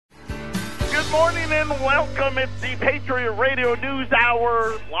morning and welcome. It's the Patriot Radio News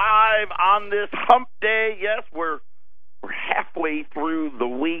Hour live on this hump day. Yes, we're halfway through the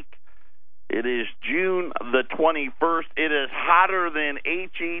week. It is June the 21st. It is hotter than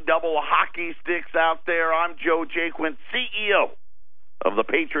HE double hockey sticks out there. I'm Joe Jaquin, CEO of the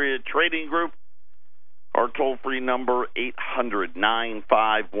Patriot Trading Group. Our toll-free number,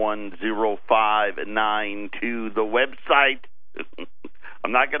 800-951-0592. The website,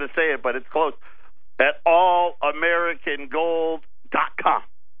 I'm not going to say it, but it's close, at allamericangold.com.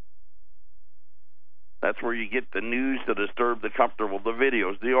 That's where you get the news to disturb the comfortable, the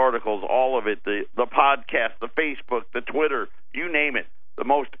videos, the articles, all of it, the podcast, the Facebook, the Twitter, you name it. The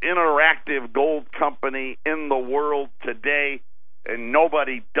most interactive gold company in the world today, and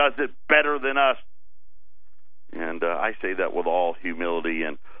nobody does it better than us. And I say that with all humility.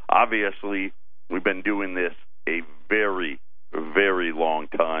 And obviously, we've been doing this a very, very long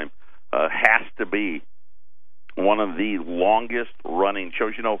time. Has to be one of the longest-running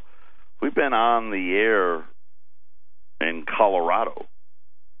shows. You know, we've been on the air in Colorado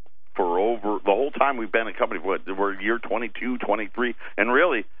for over the whole time we've been a company. We're year 22, 23. And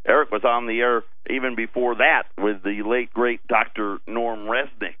really, Eric was on the air even before that with the late, great Dr. Norm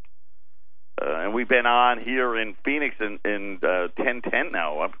Resnick. And we've been on here in Phoenix in 10-10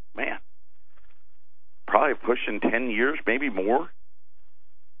 now. Man, probably pushing 10 years, maybe more.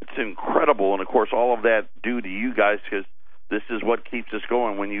 It's incredible. And, of course, all of that due to you guys, because this is what keeps us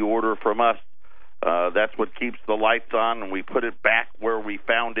going. When you order from us, that's what keeps the lights on, and we put it back where we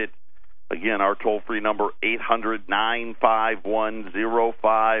found it. Again, our toll-free number,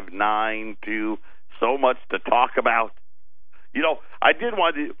 800-951-0592. So much to talk about. You know, I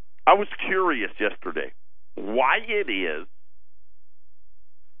was curious yesterday why it is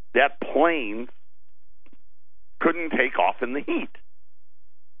that planes couldn't take off in the heat.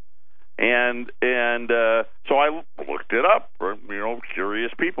 And so I looked it up for,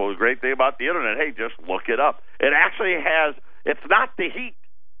 curious people. The great thing about the internet, hey, just look it up. It actually it's not the heat.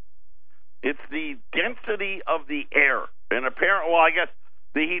 It's the density of the air. And apparently, I guess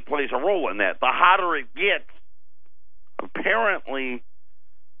the heat plays a role in that. The hotter it gets, apparently,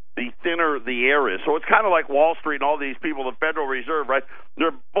 the thinner the air is. So it's kind of like Wall Street and all these people, the Federal Reserve, right?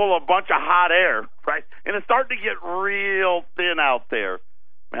 They're full of a bunch of hot air, right? And it's starting to get real thin out there.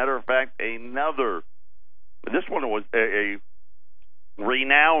 Matter of fact, this one was a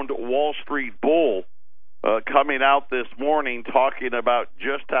renowned Wall Street bull coming out this morning talking about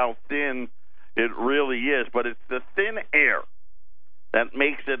just how thin it really is. But it's the thin air that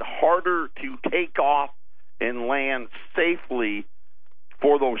makes it harder to take off and land safely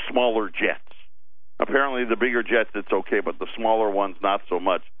for those smaller jets. Apparently the bigger jets, it's okay, but the smaller ones, not so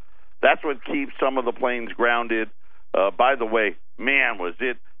much. That's what keeps some of the planes grounded. By the way, man,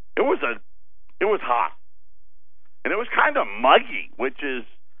 it was hot. And it was kind of muggy, which is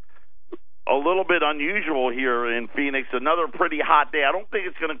a little bit unusual here in Phoenix. Another pretty hot day. I don't think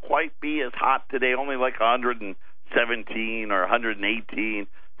it's going to quite be as hot today, only like 117 or 118. I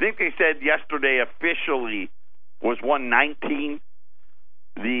think they said yesterday officially was 119.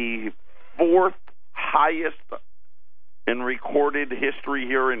 The fourth highest in recorded history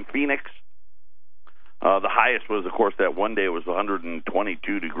here in Phoenix. The highest was, of course, that one day was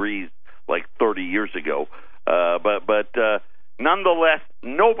 122 degrees like 30 years ago. But nonetheless,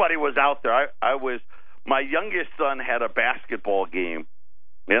 nobody was out there. My youngest son had a basketball game,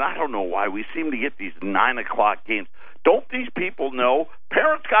 and I don't know why. We seem to get these 9 o'clock games. Don't these people know?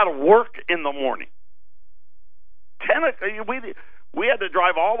 Parents got to work in the morning. We had to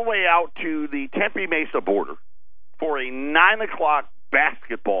drive all the way out to the Tempe Mesa border for a 9 o'clock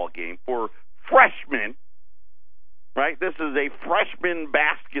basketball game for freshmen, right? This is a freshman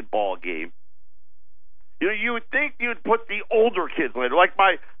basketball game. You would think you'd put the older kids later. Like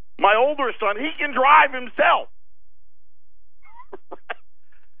my older son, he can drive himself.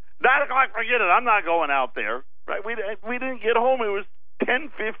 9 o'clock, forget it. I'm not going out there. Right? We didn't get home. It was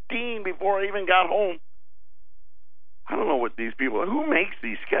 10:15 before I even got home. I don't know what these people, who makes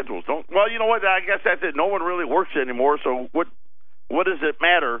these schedules? Well, you know what? I guess that's it. No one really works anymore. So what does it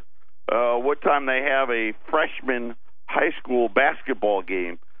matter what time they have a freshman high school basketball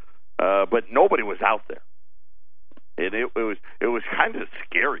game? But nobody was out there, and it was kind of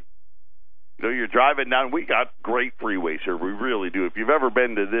scary. You're driving down. We got great freeways here. We really do. If you've ever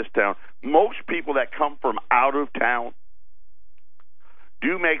been to this town, most people that come from out of town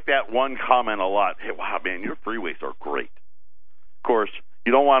do make that one comment a lot. Hey, wow, man, your freeways are great. Of course,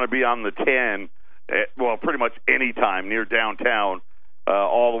 you don't want to be on the 10, pretty much any time near downtown,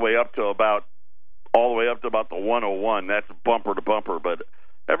 all the way up to about the 101. That's bumper to bumper. But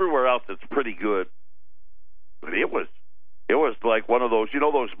Everywhere else, it's pretty good. But it was like one of those,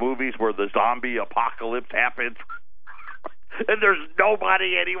 those movies where the zombie apocalypse happens and there's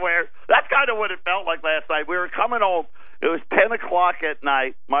nobody anywhere. That's kind of what it felt like last night. We were coming home. It was 10 o'clock at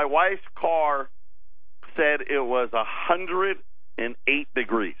night. My wife's car said it was 108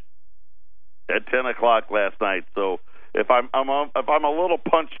 degrees at 10 o'clock last night. So if I'm a little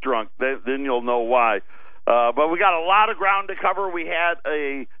punch drunk, then you'll know why. But we got a lot of ground to cover. We had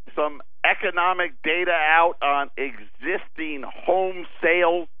some economic data out on existing home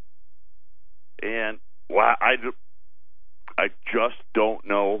sales, and wow, I just don't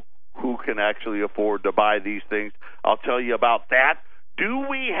know who can actually afford to buy these things. I'll tell you about that. Do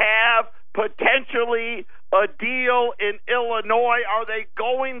we have potentially a deal in Illinois? Are they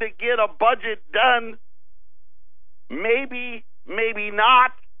going to get a budget done? Maybe, maybe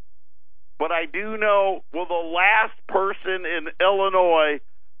not. But I do know, will the last person in Illinois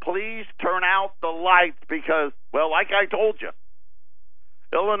please turn out the lights? Because, well, like I told you,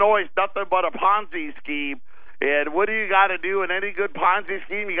 Illinois is nothing but a Ponzi scheme. And what do you got to do in any good Ponzi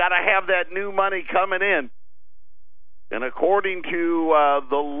scheme? You got to have that new money coming in. And according to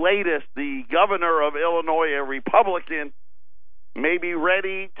the latest, the governor of Illinois, a Republican, may be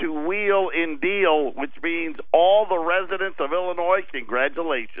ready to wheel and deal, which means all the residents of Illinois,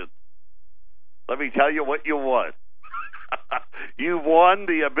 congratulations. Let me tell you what you won. You've won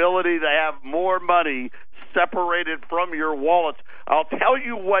the ability to have more money separated from your wallets. I'll tell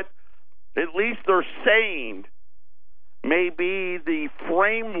you what at least they're saying may be the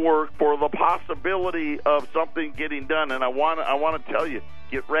framework for the possibility of something getting done. And I want to tell you,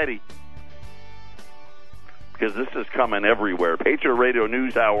 get ready, because this is coming everywhere. Patriot Radio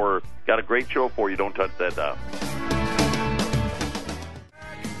News Hour got a great show for you. Don't touch that dial.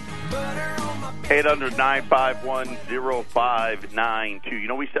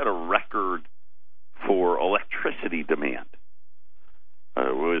 800-951-0592. We set a record for electricity demand.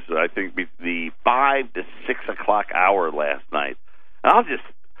 It was, I think, the 5 to 6 o'clock hour last night. And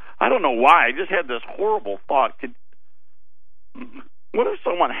I don't know why, I just had this horrible thought. What if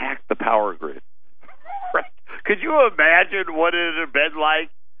someone hacked the power grid? Right? Could you imagine what it would have been like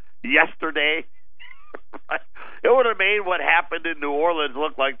yesterday? It would have made what happened in New Orleans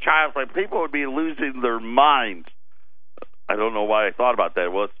look like child's play. People would be losing their minds. I don't know why I thought about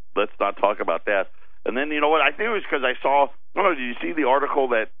that. Well, let's not talk about that. And then, you know what? I think it was because I saw, did you see the article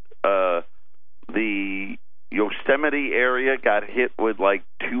that the Yosemite area got hit with like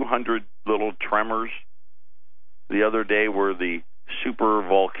 200 little tremors the other day where the super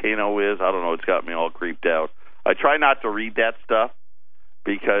volcano is? I don't know. It's got me all creeped out. I try not to read that stuff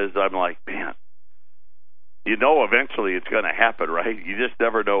because I'm like, man, eventually it's going to happen, right? You just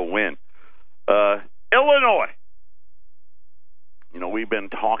never know when. Illinois. We've been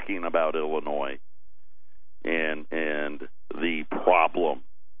talking about Illinois and the problem.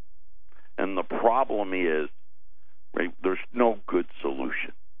 And the problem is, right, there's no good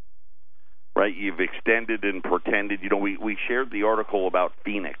solution. Right? You've extended and pretended. We shared the article about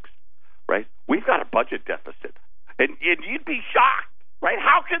Phoenix, right? We've got a budget deficit. And you'd be shocked, right?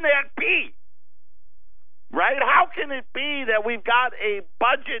 How can that be? Right? How can it be that we've got a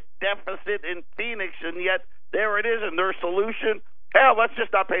budget deficit in Phoenix and yet there it is, and their solution, let's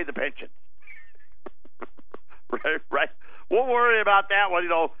just not pay the pension. Right? We'll worry about that one.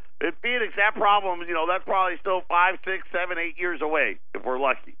 In Phoenix, that problem, that's probably still 5, 6, 7, 8 years away if we're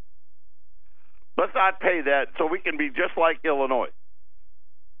lucky. Let's not pay that so we can be just like Illinois.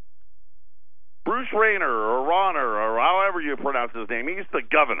 Bruce Rayner or Rauner or however you pronounce his name, he's the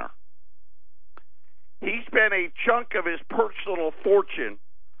governor. He spent a chunk of his personal fortune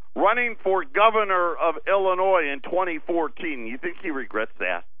running for governor of Illinois in 2014. You think he regrets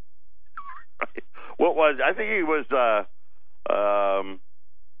that? I think he was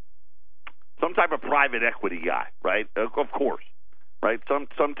some type of private equity guy, right? Of course, right?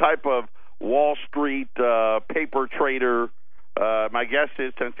 Some type of Wall Street paper trader. My guess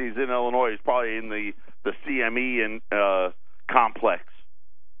is, since he's in Illinois, he's probably in the CME and complex.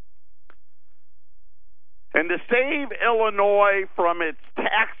 And to save Illinois from its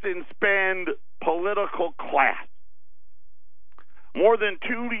tax and spend political class, more than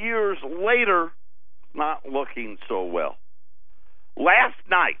 2 years later, not looking so well. Last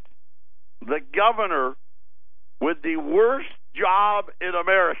night, the governor with the worst job in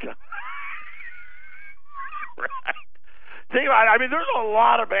America. Right? Think about it. There's a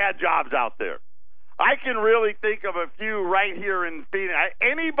lot of bad jobs out there. I can really think of a few right here in Phoenix.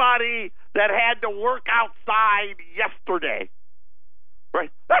 Anybody that had to work outside yesterday,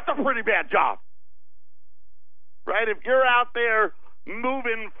 right? That's a pretty bad job, right? If you're out there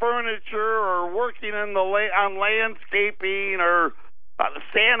moving furniture or working in on landscaping or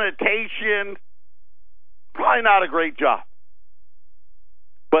sanitation. Probably not a great job.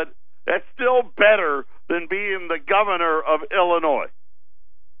 But that's still better than being the governor of Illinois.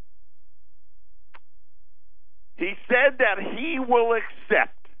 He said that he will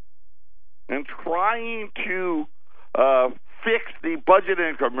accept in trying to fix the budget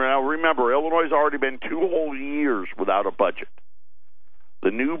income. Now, remember, Illinois has already been 2 whole years without a budget. The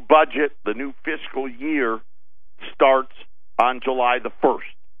new budget, the new fiscal year, starts on July the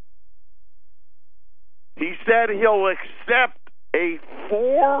 1st. He said he'll accept a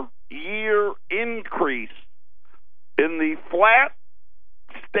 4-year increase in the flat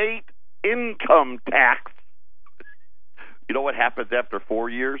state income tax. You know what happens after 4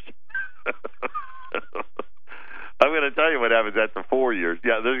 years? I'm going to tell you what happens after 4 years.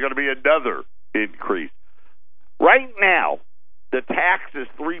 Yeah, there's going to be another increase. Right now, the tax is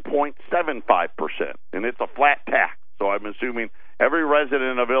 3.75%, and it's a flat tax. So I'm assuming every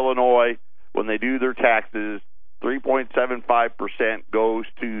resident of Illinois, when they do their taxes, 3.75% goes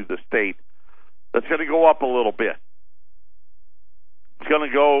to the state. That's going to go up a little bit. It's going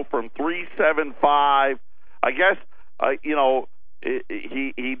to go from 3.75. I guess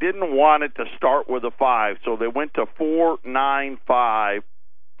he didn't want it to start with a 5, so they went to 4.95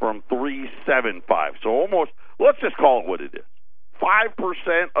 from 3.75. So almost, let's just call it what it is.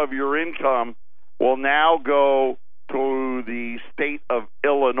 5% of your income will now go to the state of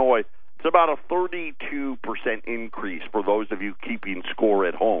Illinois. It's about a 32% increase for those of you keeping score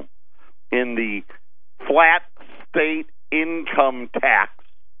at home in the flat state income tax.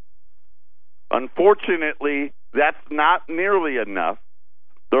 Unfortunately, that's not nearly enough.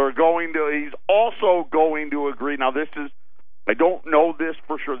 He's also going to agree. Now, I don't know this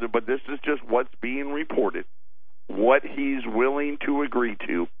for sure, but this is just what's being reported, what he's willing to agree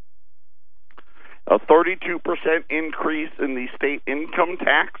to. A 32% increase in the state income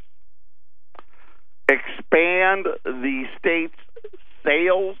tax. Expand the state's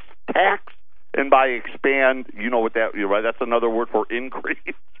sales tax, and by expand, you know what that, right? That's another word for increase,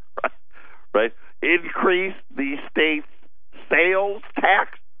 right? Increase the state's sales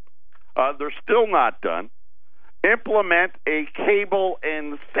tax. They're still not done. Implement a cable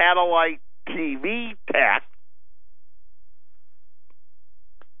and satellite TV tax.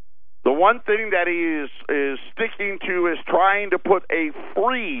 The one thing that he is sticking to is trying to put a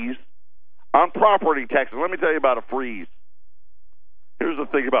freeze on property taxes. Let me tell you about a freeze. Here's the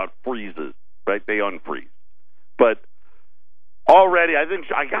thing about freezes, right? They unfreeze. But already, I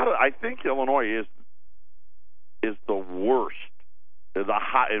think Illinois is the worst, the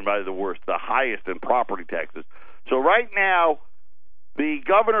highest in property taxes. So right now, the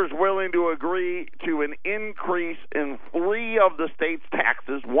governor's willing to agree to an increase in 3 of the state's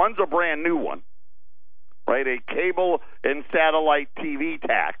taxes. One's a brand new one, right? A cable and satellite TV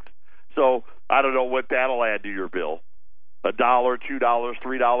tax. So I don't know what that'll add to your bill. $1, $2,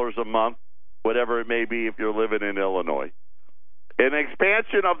 $3 a month, whatever it may be if you're living in Illinois. An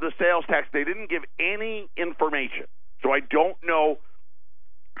expansion of the sales tax, they didn't give any information. So I don't know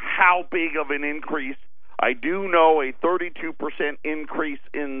how big of an increase. I do know a 32% increase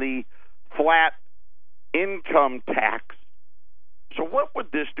in the flat income tax. So what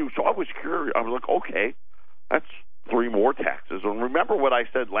would this do? So I was curious. I was like, okay, that's 3 more taxes. And remember what I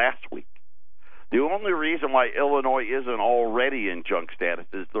said last week. The only reason why Illinois isn't already in junk status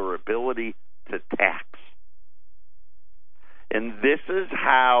is their ability to tax. And this is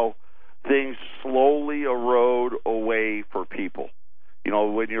how things slowly erode away for people. You know,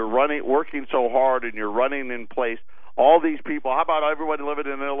 when you're working so hard and you're running in place, all these people, how about everybody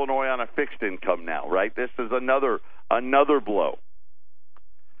living in Illinois on a fixed income now, right? This is another blow.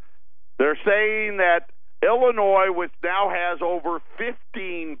 They're saying that Illinois, which now has over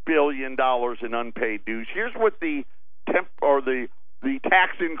 $15 billion in unpaid dues, here's what the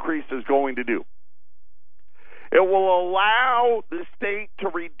tax increase is going to do. It will allow the state to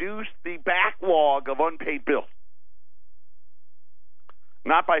reduce the backlog of unpaid bills.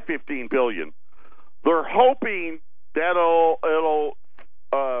 Not by $15 billion. They're hoping that it'll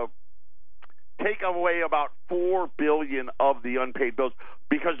take away about $4 billion of the unpaid bills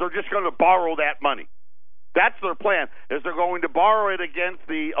because they're just going to borrow that money. That's their plan, is they're going to borrow it against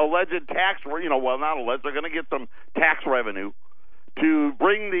the alleged tax, not alleged, they're going to get some tax revenue to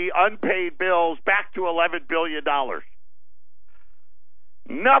bring the unpaid bills back to $11 billion.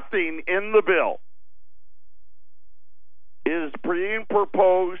 Nothing in the bill is being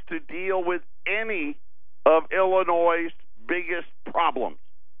proposed to deal with any of Illinois' biggest problems.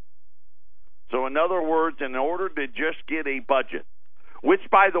 So in other words, in order to just get a budget, which,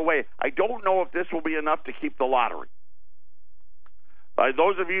 by the way, I don't know if this will be enough to keep the lottery.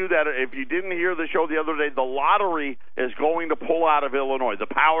 Those of you that, if you didn't hear the show the other day, the lottery is going to pull out of Illinois. The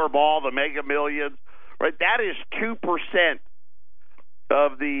Powerball, the Mega Millions, right? That is 2%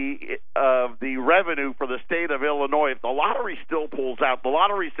 of the revenue for the state of Illinois. If the lottery still pulls out, the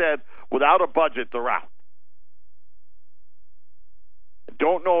lottery said without a budget they're out.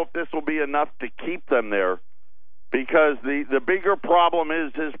 Don't know if this will be enough to keep them there, because the bigger problem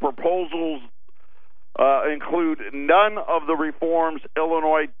is his proposals include none of the reforms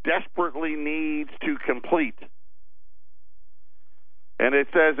Illinois desperately needs to complete. And it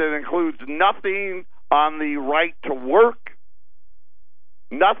says it includes nothing on the right to work,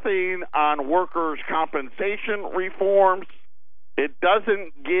 nothing on workers' compensation reforms. It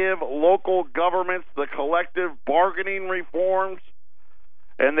doesn't give local governments the collective bargaining reforms.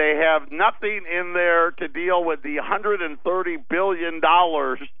 And they have nothing in there to deal with the $130 billion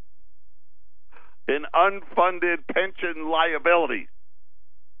in unfunded pension liabilities.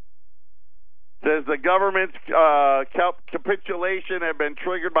 Says the government's capitulation had been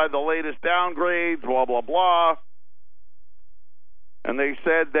triggered by the latest downgrades, blah, blah, blah. And they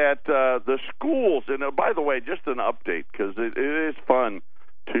said that the schools, and by the way, just an update, because it is fun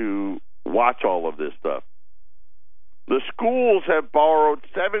to watch all of this stuff. The schools have borrowed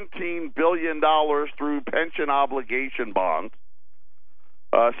 $17 billion through pension obligation bonds.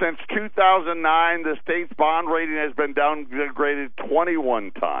 Since 2009, the state's bond rating has been downgraded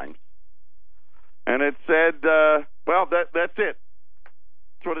 21 times. And it said, that's it.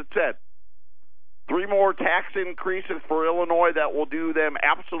 That's what it said. 3 more tax increases for Illinois that will do them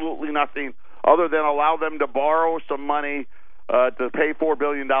absolutely nothing other than allow them to borrow some money to pay $4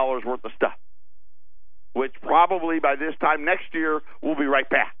 billion worth of stuff, which probably by this time next year will be right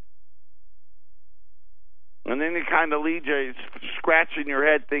back. And then it kind of leaves you scratching your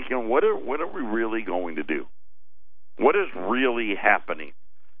head thinking, what are we really going to do? What is really happening?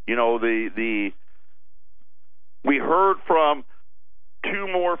 You know, we heard from 2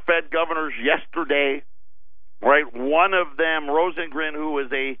 more Fed governors yesterday, right? One of them, Rosengren, who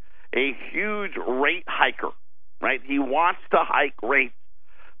is a huge rate hiker, right? He wants to hike rates,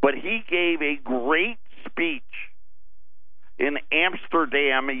 but he gave a great speech in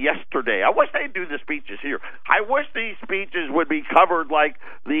Amsterdam yesterday. I wish they'd do the speeches here. I wish these speeches would be covered like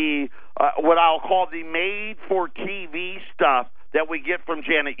the what I'll call the made-for-TV stuff that we get from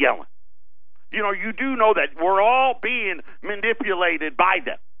Janet Yellen. You know, you do know that we're all being manipulated by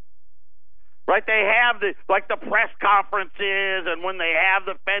them. Right? They have the press conferences, and when they have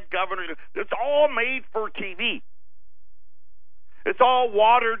the Fed governors, it's all made for TV. It's all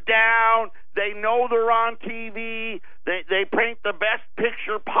watered down. They know they're on TV. They paint the best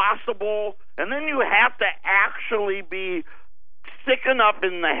picture possible. And then you have to actually be sick enough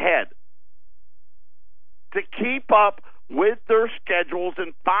in the head to keep up with their schedules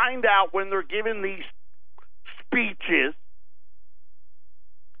and find out when they're giving these speeches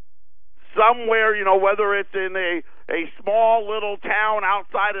somewhere, you know, whether it's in a small little town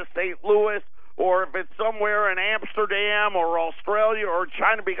outside of St. Louis, or if it's somewhere in Amsterdam or Australia or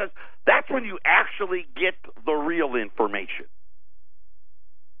China, because that's when you actually get the real information.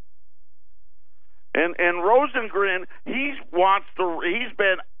 And Rosengren, he's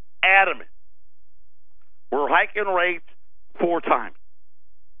been adamant. We're hiking rates 4 times.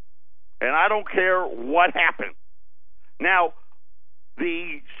 And I don't care what happens. Now,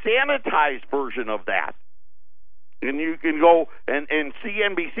 the sanitized version of that, and you can go, and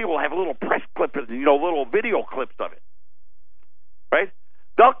CNBC will have a little press clip, little video clips of it, right?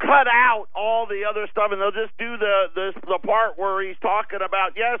 They'll cut out all the other stuff, and they'll just do the part where he's talking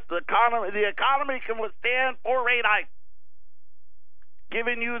about, yes, the economy can withstand 4 rate hikes,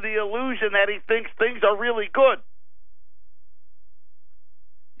 giving you the illusion that he thinks things are really good.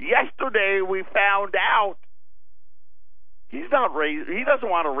 Yesterday, we found out he doesn't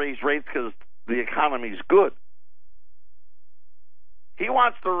want to raise rates because the economy's good. He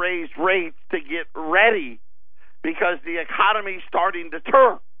wants to raise rates to get ready because the economy's starting to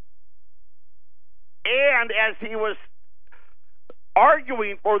turn. And as he was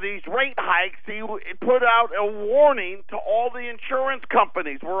arguing for these rate hikes, he put out a warning to all the insurance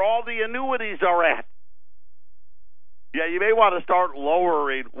companies where all the annuities are at. Yeah, you may want to start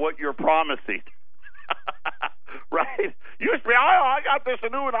lowering what you're promising. Right? Used to be, I got this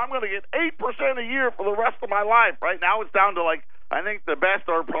annuity, I'm going to get 8% a year for the rest of my life. Right now it's down to I think the best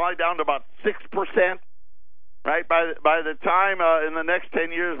are probably down to about 6%. Right? By the time in the next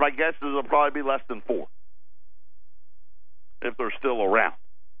 10 years, my guess is it'll probably be less than 4, if they're still around.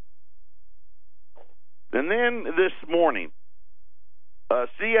 And then this morning,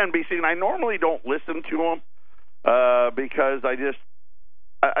 CNBC, and I normally don't listen to them because I just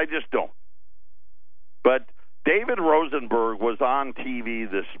don't. But David Rosenberg was on TV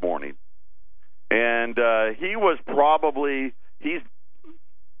this morning, and he was probably he's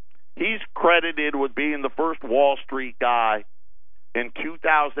credited with being the first Wall Street guy. In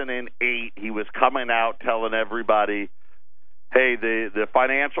 2008, he was coming out telling everybody, hey, the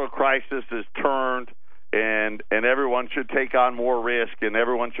financial crisis is turned, and everyone should take on more risk, and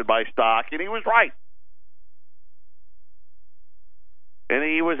everyone should buy stock, and he was right. And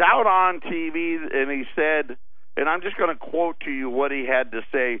he was out on TV, and he said, and I'm just going to quote to you what he had to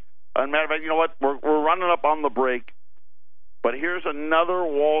say. As a matter of fact, you know what? We're running up on the break, but here's another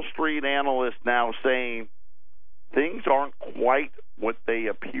Wall Street analyst now saying things aren't quite what they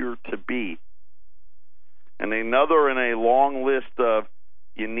appear to be. And another in a long list of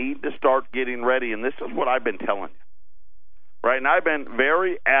you need to start getting ready. And this is what I've been telling you. Right? And I've been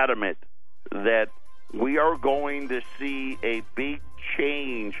very adamant that we are going to see a big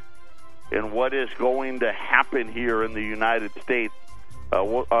change in what is going to happen here in the United States.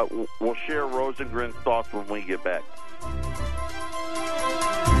 We'll share Rosengren's thoughts when we get back.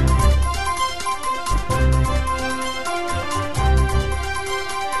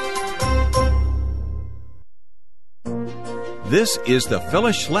 This is the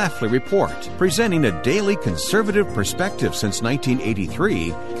Phyllis Schlafly Report, presenting a daily conservative perspective since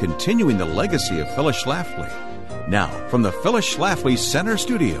 1983, continuing the legacy of Phyllis Schlafly. Now, from the Phyllis Schlafly Center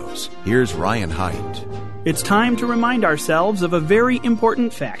Studios, here's Ryan Haidt. It's time to remind ourselves of a very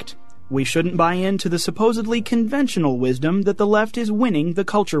important fact. We shouldn't buy into the supposedly conventional wisdom that the left is winning the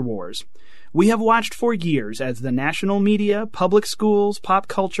culture wars. We have watched for years as the national media, public schools, pop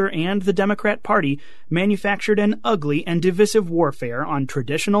culture, and the Democrat Party manufactured an ugly and divisive warfare on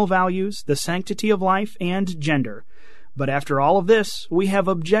traditional values, the sanctity of life, and gender. But after all of this, we have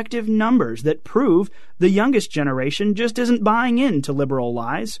objective numbers that prove the youngest generation just isn't buying into liberal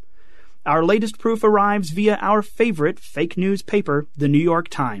lies. Our latest proof arrives via our favorite fake news paper, the New York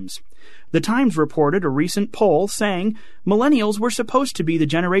Times. The Times reported a recent poll saying millennials were supposed to be the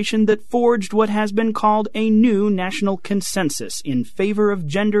generation that forged what has been called a new national consensus in favor of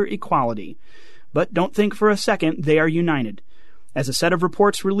gender equality. But don't think for a second they are united. As a set of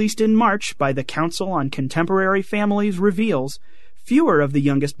reports released in March by the Council on Contemporary Families reveals, fewer of the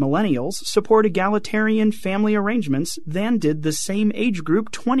youngest millennials support egalitarian family arrangements than did the same age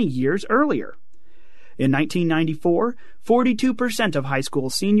group 20 years earlier. In 1994, 42% of high school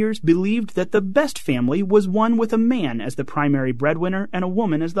seniors believed that the best family was one with a man as the primary breadwinner and a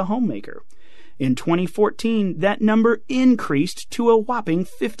woman as the homemaker. In 2014, that number increased to a whopping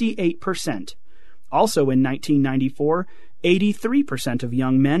 58%. Also in 1994, 83% of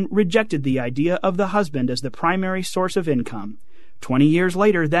young men rejected the idea of the husband as the primary source of income. 20 years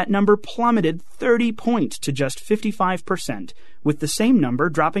later, that number plummeted 30 points to just 55%, with the same number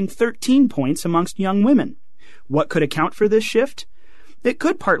dropping 13 points amongst young women. What could account for this shift? It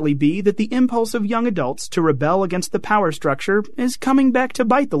could partly be that the impulse of young adults to rebel against the power structure is coming back to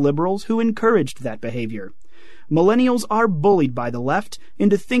bite the liberals who encouraged that behavior. Millennials are bullied by the left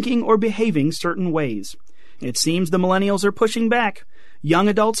into thinking or behaving certain ways. It seems the millennials are pushing back. Young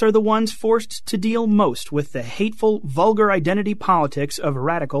adults are the ones forced to deal most with the hateful, vulgar identity politics of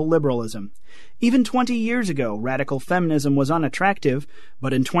radical liberalism. Even 20 years ago, radical feminism was unattractive,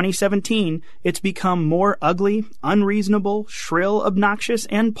 but in 2017, it's become more ugly, unreasonable, shrill, obnoxious,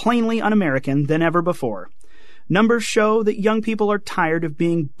 and plainly un-American than ever before. Numbers show that young people are tired of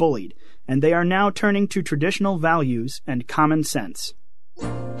being bullied, and they are now turning to traditional values and common sense.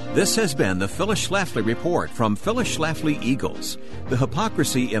 This has been the Phyllis Schlafly Report from Phyllis Schlafly Eagles. The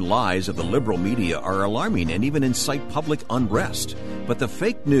hypocrisy and lies of the liberal media are alarming and even incite public unrest. But the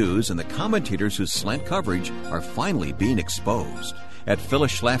fake news and the commentators who slant coverage are finally being exposed. At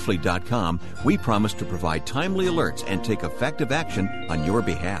phyllisschlafly.com, we promise to provide timely alerts and take effective action on your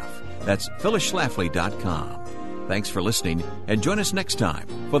behalf. That's phyllisschlafly.com. Thanks for listening, and join us next time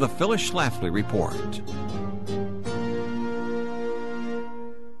for the Phyllis Schlafly Report.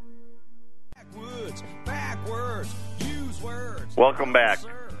 Welcome back.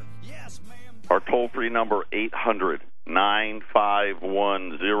 Our toll-free number,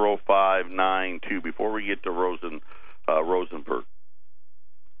 800-951-0592. Before we get to Rosenberg.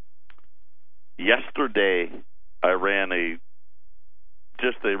 Yesterday, I ran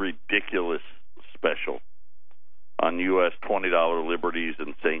just a ridiculous special on U.S. $20 Liberties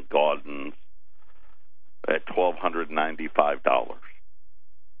in St. Gaudens at $1,295,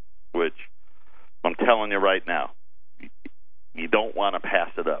 which I'm telling you right now, you don't want to pass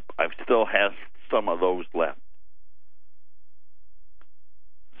it up. I still have some of those left.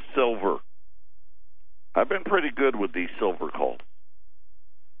 silver. I've been pretty good with these silver calls.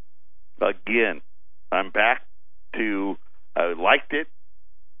 Again, I'm back to, I liked it,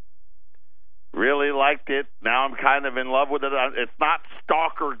 really liked it. Now I'm kind of in love with it. It's not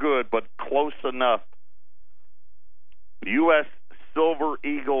stalker good, but close enough. U.S. Silver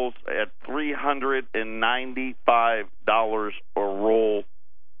Eagles at $395 a roll.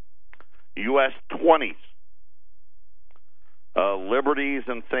 U.S. 20s. Liberties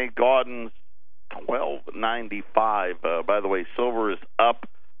and St. Gaudens, $12.95. By the way, silver is up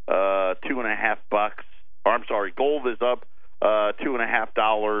 $2.50. Gold is up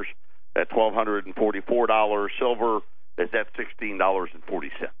 $2.50 at $1,244. Silver is at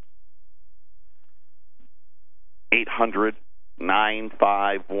 $16.40.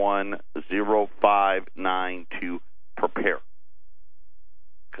 800-951-0592. Prepare,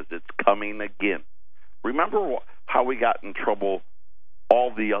 because it's coming again. Remember how we got in trouble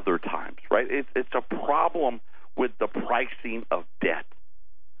all the other times, right? It's a problem with the pricing of debt.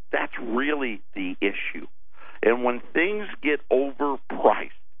 That's really the issue. And when things get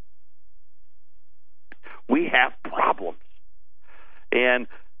overpriced, we have problems. And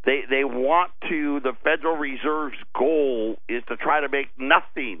they want to, the Federal Reserve's goal is to try to make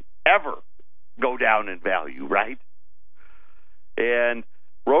nothing ever go down in value, right? And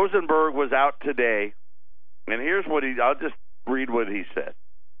Rosenberg was out today, and here's what I'll just read what he said.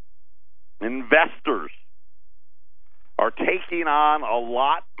 Investors are taking on a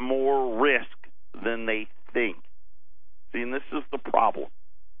lot more risk than they think. See, and this is the problem.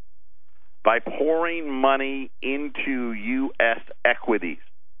 By pouring money into U.S. equities.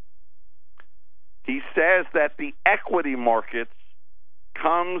 He says that the equity markets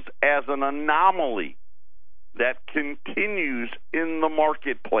comes as an anomaly that continues in the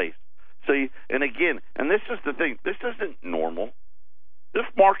marketplace. See, and again, and this is the thing, this isn't normal. This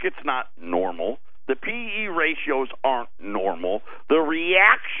market's not normal. The PE ratios aren't normal. The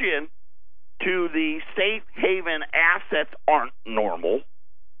reaction to the safe haven assets aren't normal.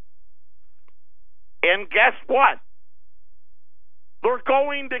 And guess what? They're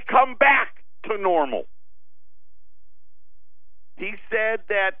going to come back to normal. He said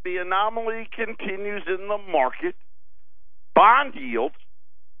that the anomaly continues in the market. Bond yields,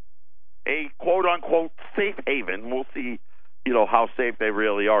 a quote-unquote safe haven, we'll see, how safe they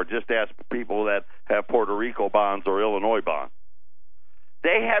really are. Just ask people that have Puerto Rico bonds or Illinois bonds.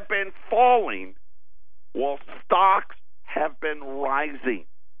 They have been falling while stocks have been rising.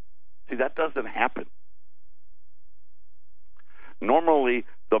 See, that doesn't happen. Normally,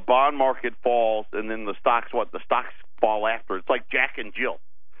 the bond market falls, and then the stocks fall after. It's like Jack and Jill,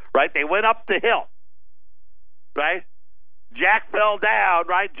 right? They went up the hill, right? Jack fell down,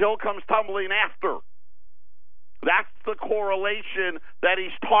 right? Jill comes tumbling after. That's the correlation that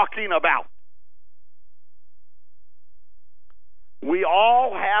he's talking about. We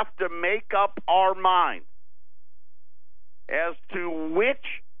all have to make up our mind as to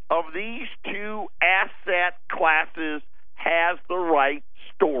which of these two asset classes has the right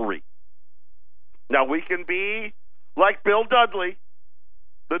story. Now, we can be like Bill Dudley,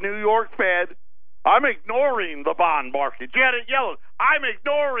 the New York Fed. I'm ignoring the bond market. Janet Yellen, I'm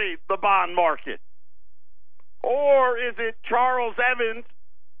ignoring the bond market. Or is it Charles Evans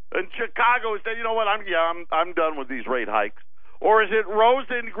in Chicago who said, you know what, I'm done with these rate hikes? Or is it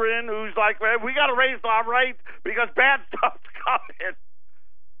Rosengren who's like, man, we got to raise our rates because bad stuff's coming?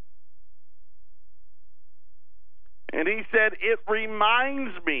 And he said, it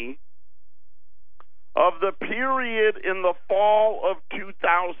reminds me of the period in the fall of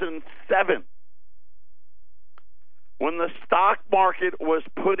 2007 when the stock market was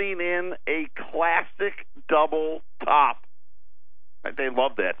putting in a classic double top. They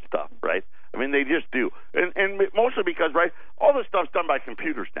love that stuff, right? I mean, they just do. And mostly because, right, all this stuff's done by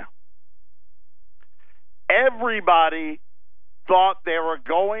computers now. Everybody thought they were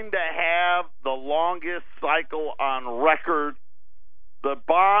going to have the longest cycle on record. The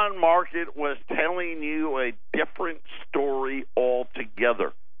bond market was telling you a different story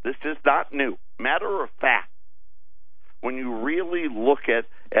altogether. This is not new. Matter of fact, when you really look at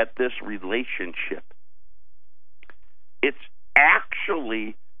this relationship, it's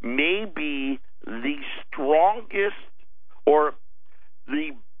actually maybe the strongest or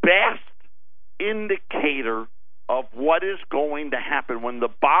the best indicator of what is going to happen when the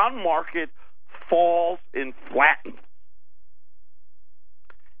bond market falls and flattens.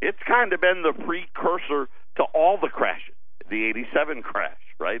 It's kind of been the precursor to all the crashes. The 87 crash,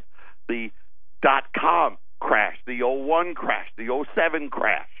 right? The .com crash, the 01 crash, the 07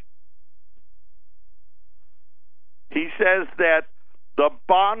 crash. He says that The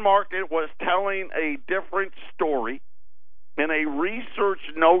bond market was telling a different story. In a research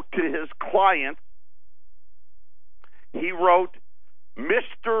note to his clients, he wrote,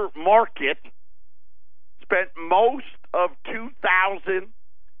 Mr. Market spent most of 2000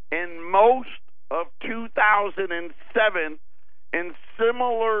 and most of 2007 in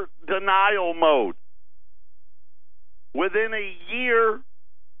similar denial mode. Within a year,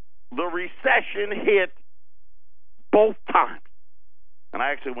 the recession hit both times. And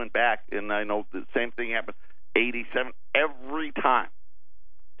I actually went back, and I know the same thing happened, 87, every time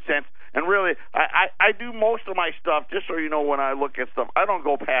since. And really, I do most of my stuff, just so you know, when I look at stuff, I don't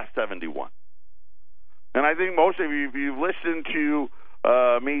go past 71. And I think most of you, if you've listened to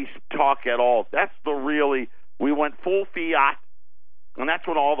me talk at all, that's the really, we went full fiat, and that's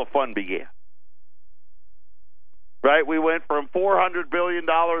when all the fun began. Right? We went from $400 billion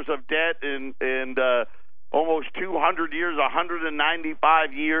of debt and almost 200 years,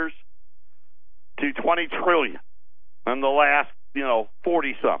 195 years, to $20 trillion in the last,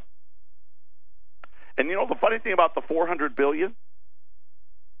 40-some. And the funny thing about the $400 billion,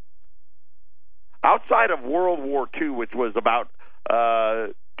 outside of World War II, which was about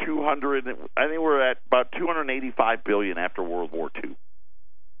 200, I think we're at about $285 billion after World War II.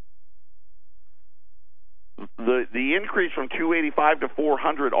 The increase from 285 to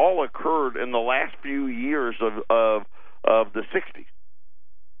 400 all occurred in the last few years of the 60s,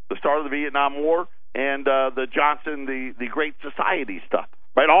 the start of the Vietnam War, and the Johnson, the Great Society stuff,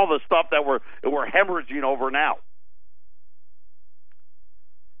 right? All the stuff that we're hemorrhaging over now.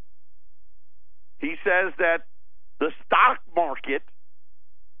 He says that the stock market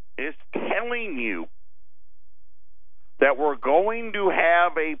is telling you that we're going to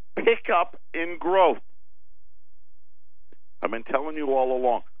have a pickup in growth. I've been telling you all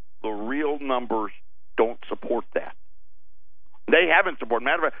along, the real numbers don't support that. They haven't supported.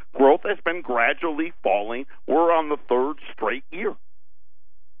 Matter of fact, growth has been gradually falling. We're on the third straight year.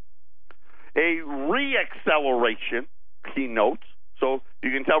 A re-acceleration, he notes, so you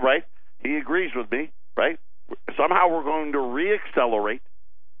can tell, right? He agrees with me, right? Somehow we're going to re-accelerate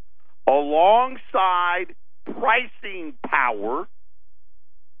alongside pricing power.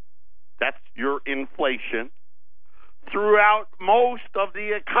 That's your inflation. Throughout most of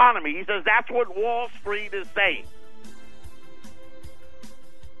the economy. He says that's what Wall Street is saying.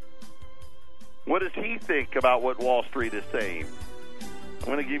 What does he think about what Wall Street is saying? I'm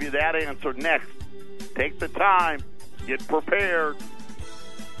going to give you that answer next. Take the time. Get prepared.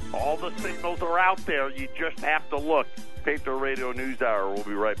 All the signals are out there. You just have to look. Patriot Radio News Hour. We'll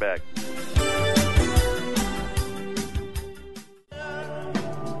be right back.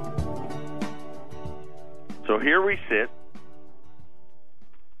 So here we sit,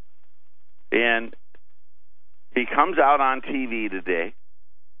 and he comes out on TV today.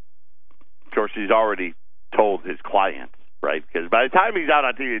 Of course, he's already told his clients, right? Because by the time he's out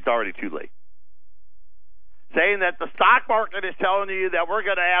on TV, it's already too late. Saying that the stock market is telling you that we're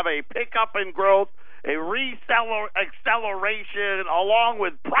going to have a pickup in growth, a acceleration, along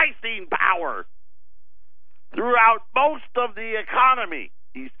with pricing power throughout most of the economy,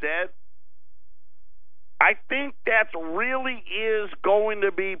 he said. I think that really is going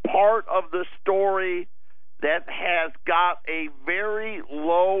to be part of the story that has got a very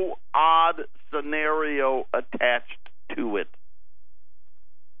low odd scenario attached to it.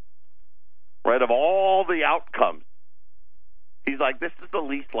 Right, of all the outcomes, he's like, this is the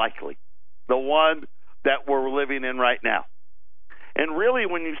least likely, the one that we're living in right now. And really,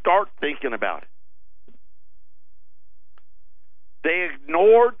 when you start thinking about it, they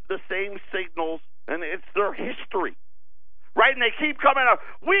ignored the same signals, and it's their history. Right, and they keep coming up.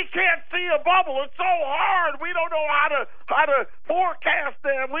 We can't see a bubble. It's so hard. We don't know how to forecast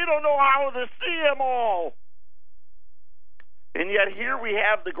them. We don't know how to see them all. And yet here we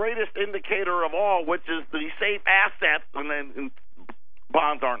have the greatest indicator of all, which is the safe assets. And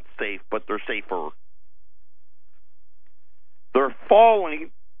bonds aren't safe, but they're safer. They're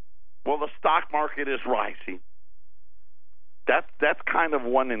falling while the stock market is rising. That's kind of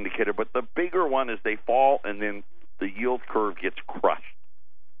one indicator. But the bigger one is they fall and then the yield curve gets crushed.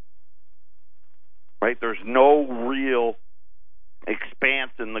 Right? There's no real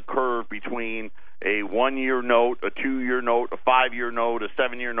expanse in the curve between a 1-year note, a 2-year note, a 5-year note, a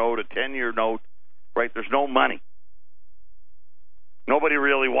 7-year note, a 10-year note. Right? There's no money. Nobody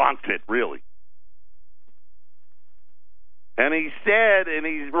really wants it, really. And he said, and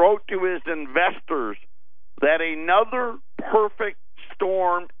he wrote to his investors, that another perfect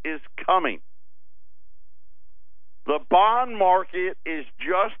storm is coming. The bond market is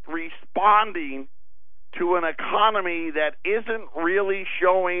just responding to an economy that isn't really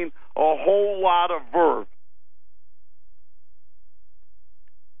showing a whole lot of verve.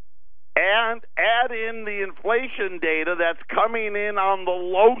 And add in the inflation data that's coming in on the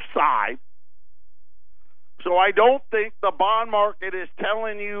low side. So I don't think the bond market is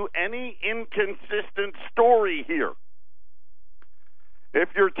telling you any inconsistent story here.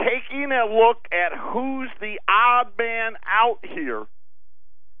 If you're taking a look at who's the odd man out here,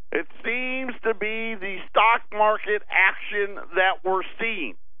 it seems to be the stock market action that we're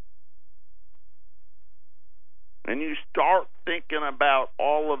seeing. And you start thinking about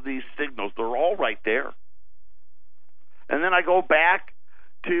all of these signals. They're all right there. And then I go back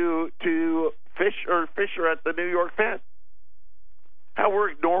to Fisher at the New York Fed. How we're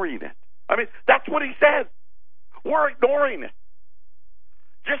ignoring it. I mean, that's what he said. We're ignoring it.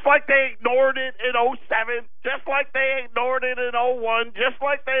 Just like they ignored it in 2007, just like they ignored it in 2001, just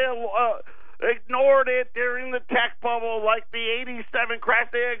like they ignored it during the tech bubble, like the 87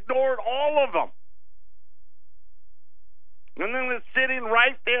 crash. They ignored all of them. And then it's sitting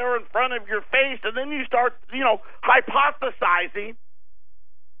right there in front of your face, and then you start, hypothesizing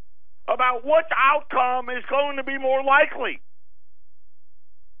about which outcome is going to be more likely.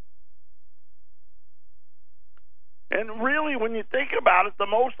 And really, when you think about it, the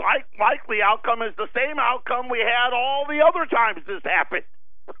most likely outcome is the same outcome we had all the other times this happened.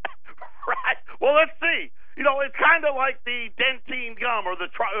 Right? Well, let's see. It's kind of like the Dentyne gum, or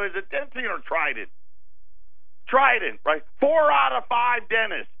is it Dentyne or Trident? Trident, right? 4 out of 5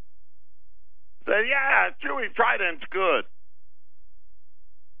 dentists said, yeah, Chewy Trident's good.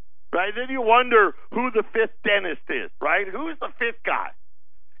 Right? Then you wonder who the 5th dentist is, right? Who's the 5th guy?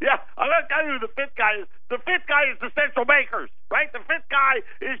 Yeah, I'm going to tell you who the 5th guy is. The 5th guy is the central bankers, right? The 5th guy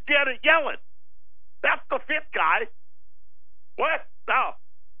is Janet Yellen. That's the 5th guy. What? No.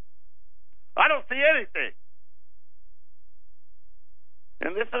 I don't see anything.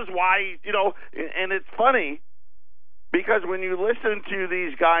 And this is why, and it's funny, because when you listen to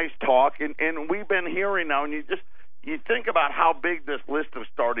these guys talk, and we've been hearing now, and you think about how big this list is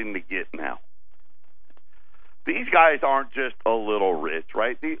starting to get now. These guys aren't just a little rich,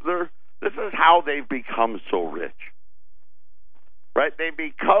 right? This is how they've become so rich, right? They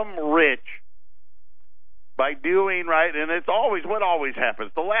become rich by doing right, and it's always what always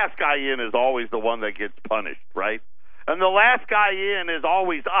happens. The last guy in is always the one that gets punished, right? And the last guy in is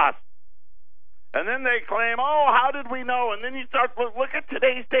always us. And then they claim, oh, how did we know? And then you start look at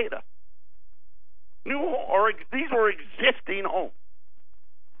today's data. These are existing homes.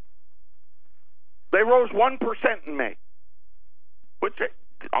 They rose 1% in May, which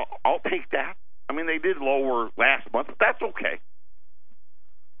I'll take that. I mean, they did lower last month, but that's okay.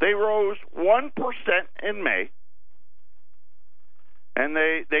 They rose 1% in May, and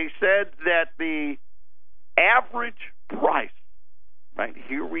they said that the average price, right,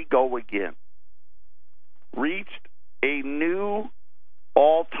 here we go again, reached a new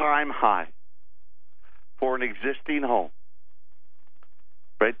all-time high for an existing home.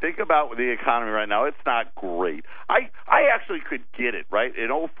 Right, think about the economy right now. It's not great. I actually could get it, right, in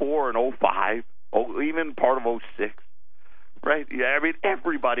 2004 and 2005, even part of 2006. Right? Yeah, I mean,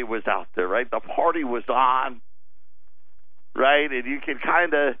 everybody was out there, right? The party was on, right? And you can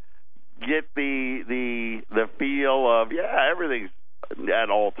kind of get the feel of, yeah, everything's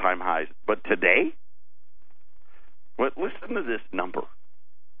at all-time highs. But today, listen to this number.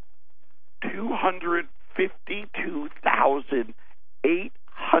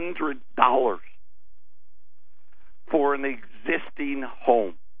 $252,800 for an existing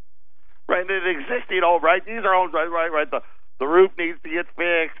home. Right? An existing home, right? These are homes, right? The roof needs to get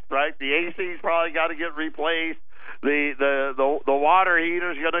fixed, right? The AC's probably got to get replaced. The water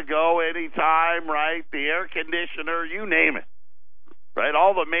heater's going to go anytime, right? The air conditioner, you name it, right?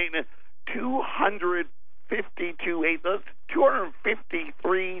 All the maintenance.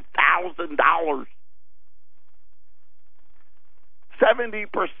 $253,000.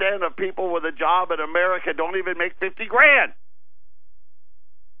 70% of people with a job in America don't even make $50,000.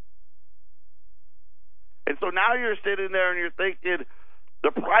 And so now you're sitting there and you're thinking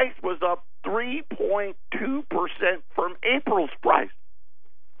the price was up 3.2% from April's price.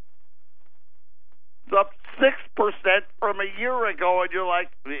 It's up 6% from a year ago, and you're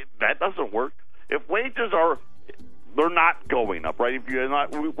like, that doesn't work. If wages they're not going up, right? If you're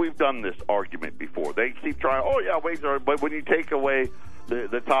not, we've done this argument before. They keep trying, wages are, but when you take away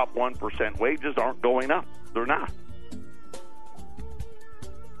the top 1%, wages aren't going up. They're not.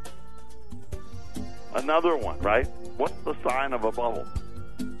 Another one, right? What's the sign of a bubble?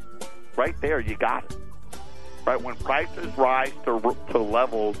 Right there, you got it. Right? When prices rise to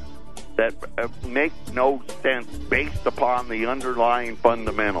levels that make no sense based upon the underlying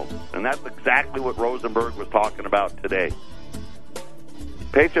fundamentals. And that's exactly what Rosenberg was talking about today.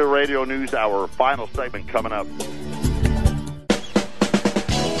 Patriot Radio News Hour, final segment coming up.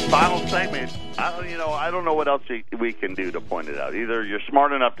 Final segment. I don't know what else we can do to point it out. Either you're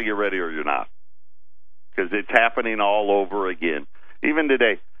smart enough to get ready or you're not, because it's happening all over again. Even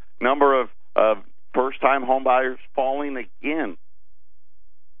today, number of first-time home buyers falling again.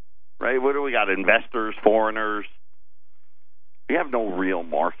 Right? What do we got? Investors, foreigners. We have no real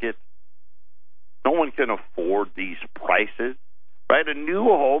market. No one can afford these prices. Right? A new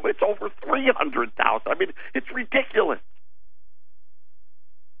home, it's over $300,000. I mean, it's ridiculous.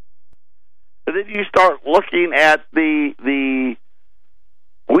 And then you start looking at the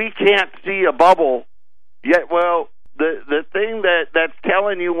we can't see a bubble yet. Well, the thing that's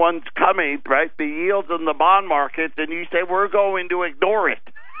telling you one's coming, right? The yields in the bond markets, and you say we're going to ignore it.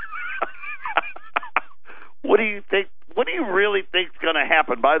 What do you think? What do you really think is going to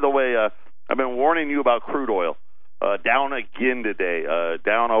happen? By the way, I've been warning you about crude oil. Down again today,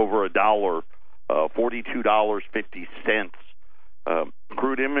 down over $1, $42.50.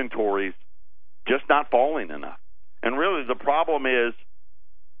 Crude inventories just not falling enough. And really the problem is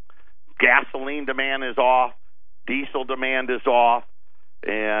gasoline demand is off, diesel demand is off,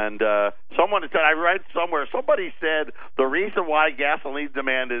 and someone said, I read somewhere, somebody said the reason why gasoline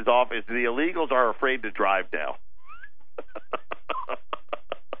demand is off is the illegals are afraid to drive now.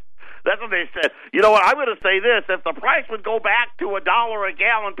 That's what they said. You know what, I'm going to say this, if the price would go back to $1 a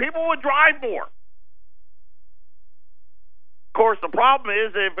gallon, people would drive more. Of course, the problem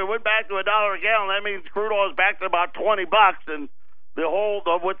is if it went back to $1 a gallon, that means crude oil is back to about $20, and the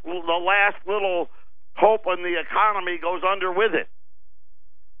last little hope in the economy goes under with it.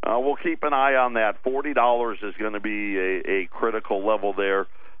 We'll keep an eye on that. $40 is going to be a critical level there.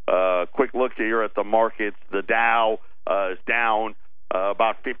 Quick look here at the markets. The Dow is down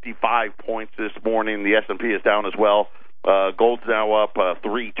about 55 points this morning. The S&P is down as well. Gold's now up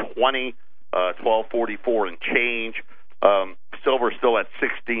 320, 1244 and change. Silver's still at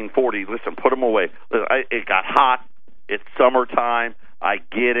 1640. Listen, put them away. It got hot. It's summertime. I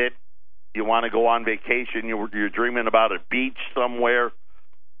get it. You want to go on vacation. You're dreaming about a beach somewhere.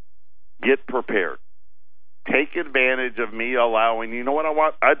 Get prepared. Take advantage of me allowing. You know what I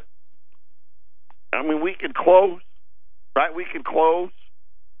want? I mean, we could close, right? We could close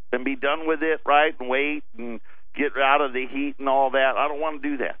and be done with it, right? And wait and get out of the heat and all that. I don't want to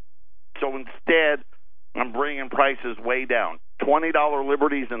do that. So instead, I'm bringing prices way down. $20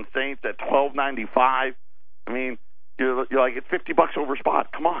 Liberties and Saints at $12.95. I mean, you're like, it's $50 over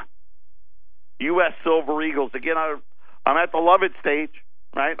spot. Come on. U.S. Silver Eagles. Again, I'm at the love it stage,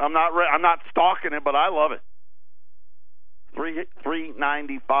 right? I'm not stalking it, but I love it.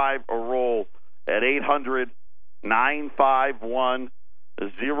 $3.95 a roll at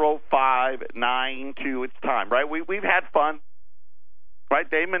 800-951-0592. It's time, right? We've had fun. Right,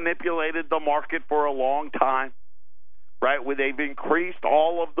 they manipulated the market for a long time, right? They've increased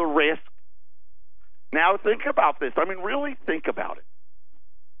all of the risk. Now think about this. I mean, really think about it.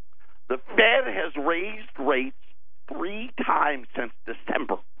 The Fed has raised rates 3 times since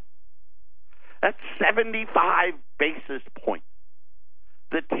December. That's 75 basis points.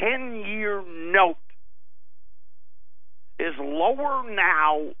 The 10-year note is lower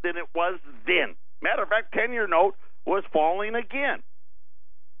now than it was then. Matter of fact, 10-year note was falling again.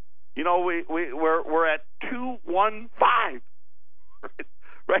 You know, we're at 215,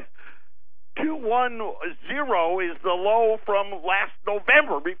 right? 210 is the low from last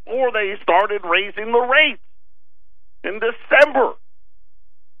November before they started raising the rates in December.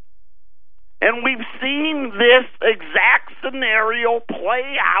 And we've seen this exact scenario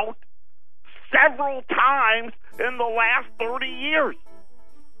play out several times in the last 30 years.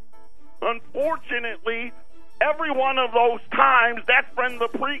 Unfortunately, every one of those times, that's been the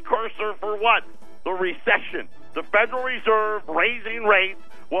precursor for what? The recession. The Federal Reserve raising rates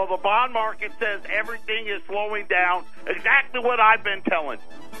while the bond market says everything is slowing down. Exactly what I've been telling.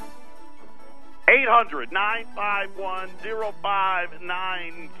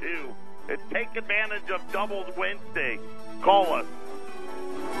 800-951-0592. And take advantage of Doubles Wednesday. Call us.